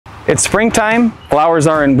It's springtime, flowers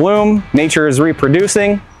are in bloom, nature is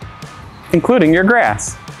reproducing, including your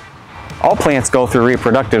grass. All plants go through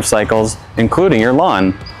reproductive cycles, including your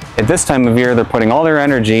lawn. At this time of year, they're putting all their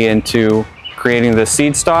energy into creating the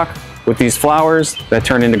seed stalk with these flowers that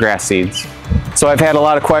turn into grass seeds. So I've had a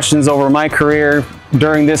lot of questions over my career.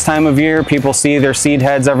 During this time of year, people see their seed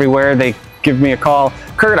heads everywhere. They give me a call.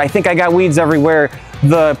 Kurt, I think I got weeds everywhere.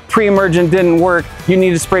 The pre-emergent didn't work. You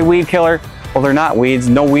need to spray weed killer. Well, they're not weeds.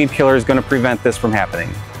 No weed killer is going to prevent this from happening.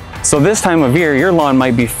 So this time of year, your lawn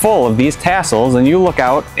might be full of these tassels and you look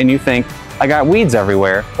out and you think, I got weeds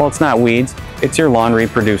everywhere. Well, it's not weeds. It's your lawn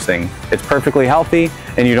reproducing. It's perfectly healthy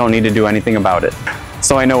and you don't need to do anything about it.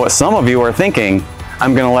 So I know what some of you are thinking.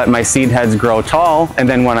 I'm going to let my seed heads grow tall and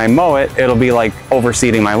then when I mow it, it'll be like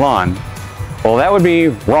overseeding my lawn. Well, that would be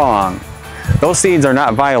wrong. Those seeds are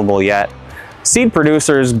not viable yet. Seed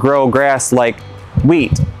producers grow grass like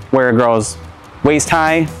wheat, where it grows waist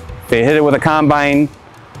high. They hit it with a combine,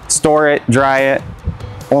 store it, dry it.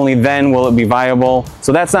 Only then will it be viable.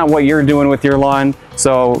 So that's not what you're doing with your lawn.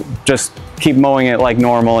 So just keep mowing it like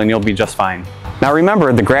normal and you'll be just fine. Now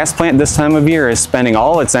remember, the grass plant this time of year is spending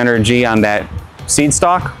all its energy on that seed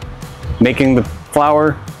stalk, making the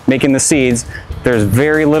flower, making the seeds. There's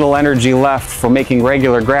very little energy left for making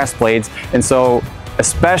regular grass blades. And so,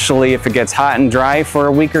 especially if it gets hot and dry for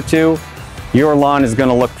a week or two, your lawn is going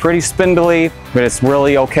to look pretty spindly, but it's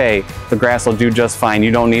really okay. The grass will do just fine.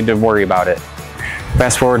 You don't need to worry about it.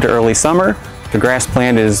 Fast forward to early summer, the grass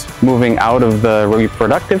plant is moving out of the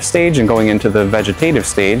reproductive stage and going into the vegetative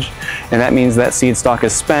stage. And that means that seed stalk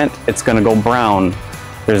is spent, it's going to go brown.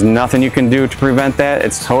 There's nothing you can do to prevent that.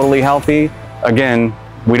 It's totally healthy. Again,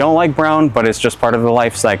 we don't like brown, but it's just part of the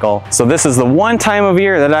life cycle. So this is the one time of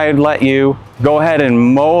year that I'd let you go ahead and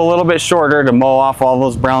mow a little bit shorter to mow off all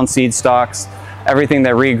those brown seed stalks. Everything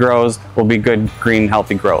that regrows will be good, green,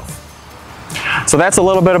 healthy growth. So that's a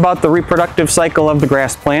little bit about the reproductive cycle of the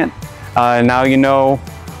grass plant. Now you know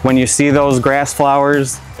when you see those grass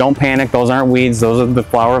flowers, don't panic, those aren't weeds, those are the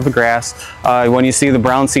flower of the grass. When you see the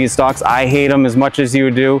brown seed stalks, I hate them as much as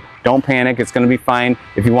you do. Don't panic, it's going to be fine.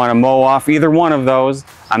 If you want to mow off either one of those,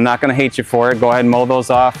 I'm not going to hate you for it. Go ahead and mow those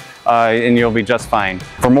off and you'll be just fine.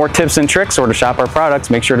 For more tips and tricks or to shop our products,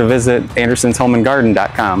 make sure to visit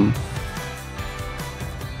andersonshomeandgarden.com.